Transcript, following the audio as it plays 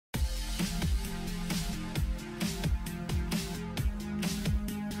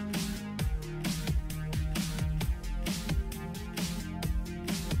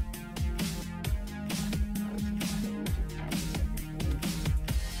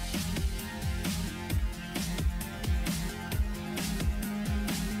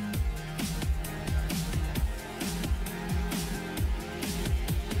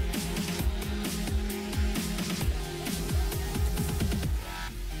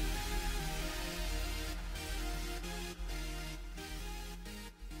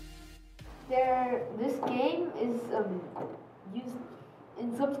This game is used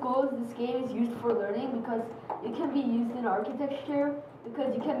in some schools. This game is used for learning because it can be used in architecture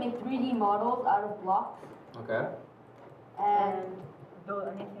because you can make 3D models out of blocks. Okay. And build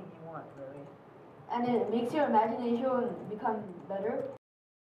anything you want, really. And it makes your imagination become better.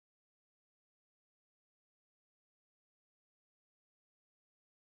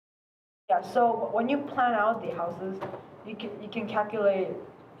 Yeah. So when you plan out the houses, you can calculate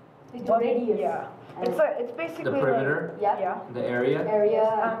The radius. Yeah. It's basically The perimeter? Yeah. Yeah. The area? Area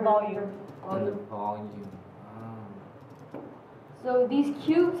And volume. And the volume. So these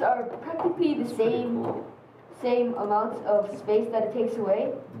cubes are practically the That's pretty same cool. same amount of space that it takes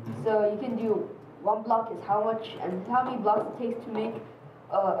away. Mhm. So you can do one block is how much and how many blocks it takes to make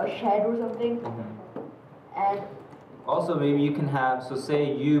a shed or something. Mhm. And Also, maybe you can have, so say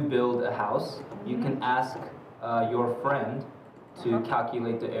you build a house, you Mhm. can ask your friend to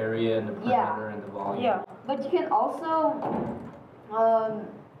calculate the area and the Yeah. perimeter and the volume. Yeah. but you can also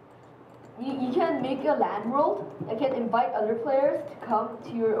you can make a LAN world. You can invite other players to come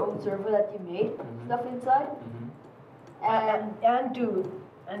to your own server that you made Mhm. stuff inside. Mhm. And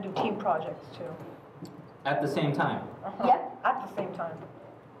And do team projects too. At the same time, Yep. At the same time.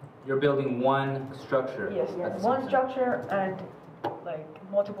 you're building one structure. Yes. at Yes. the same One time. structure and like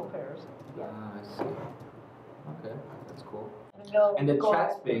multiple pairs. I see. Okay, that's cool. they'll And the go- chat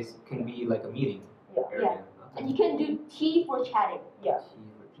space can be like a meeting Yeah. area. Yeah. And you can do T for chatting. Yeah.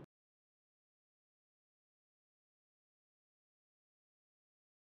 Okay.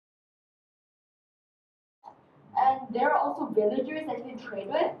 And there are also villagers that you can trade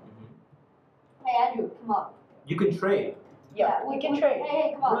with. Mhm. Hey Andrew, come on. You can trade. Yeah. We can trade.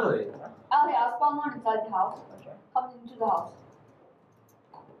 Hey, come on. Really? I'll spawn one inside the house. Okay. Come into the house.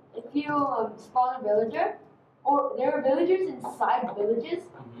 If you spawn a villager, or there are villagers inside villages,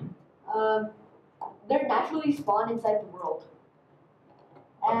 Mhm. they're naturally spawned inside the world.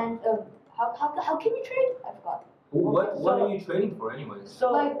 And how can you trade? I forgot. What are you trading for, anyways?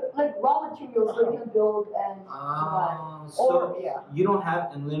 So Like raw materials so you can build and survive. So yeah. you don't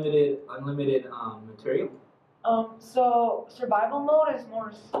have unlimited material. So survival mode is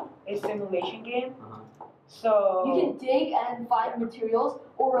more a simulation game. Uh-huh. So You can dig and find materials,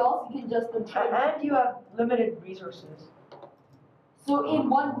 or else you can just trade. and you have limited resources. So in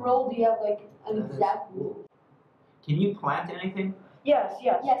one world you have like an That is exact cool. rule. Can you plant anything? Yes.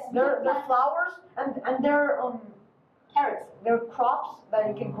 Yes, you They're can they're plant- flowers and Carrots, they're crops that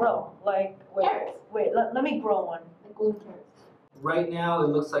you can grow. Like Carrots. let me grow one. like golden carrots. Right now, it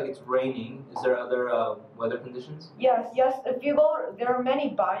looks like it's raining. Is there other weather conditions? Yes. If you go, there are many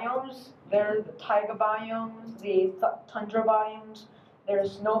biomes. There's the taiga biomes, the tundra biomes.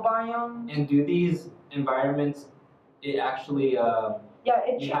 There's snow biomes. And do these environments, it actually Yeah,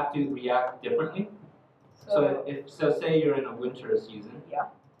 it you have to react differently? So say you're in a winter season. Yeah.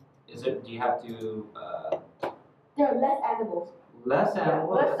 Do you have to There are less animals. less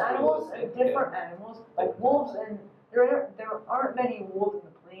animals? less animals and different animals, like wolves, and there aren't many wolves in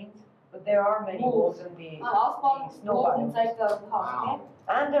the plains, but there are many wolves in the I'll spawn snow wolves biomes. inside the house. Wow.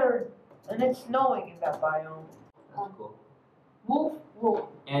 Okay? And it's snowing in that biome. That's cool. Wolf.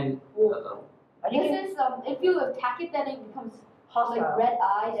 And Wolf. And you can This is if you attack it, then it becomes hostile. like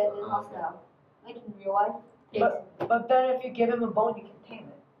red-eyed and then Okay. hostile, like in real life. But then if you give him a bone, you can tame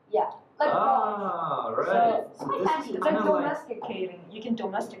it. Yeah, like dogs. Right. So, So it's this handy. is It's kind like of like. domesticating. You can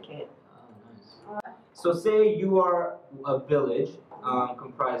domesticate. Oh, nice. So say you are a village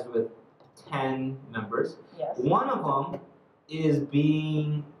comprised with 10 members. Yes. One of them is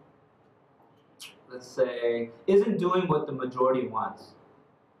being, let's say, isn't doing what the majority wants.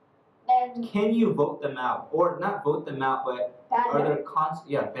 And Can you vote them out? Or not vote them out, but are ban them.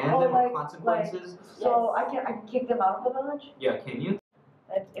 there ban Oh, them like- or consequences? So Yes. I can kick them out of the village. Yeah, can you?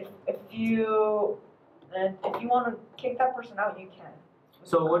 And if you want to kick that person out, you can.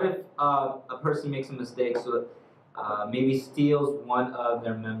 So what if a person makes a mistake, so maybe steals one of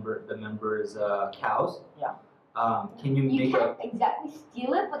the members' cows? Yeah. Can you You make can't exactly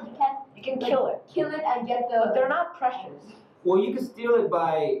steal it, but you can You can like, kill it, kill it and get the. but they're not precious. Well, you can steal it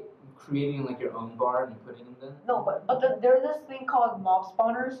by creating like your own bar and putting them there. No, but there's this thing called mob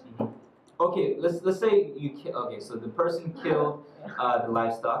spawners. Okay, let's say you kill. Okay, so the person killed the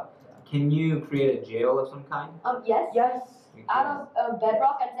livestock. Can you create a jail of some kind? Yes. Yes. You Out can. of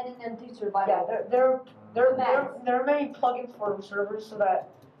bedrock and sending them to survival. Yeah, there are many plugins for servers so that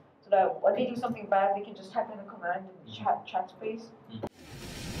when they do something bad, they can just type in a command in the chat space.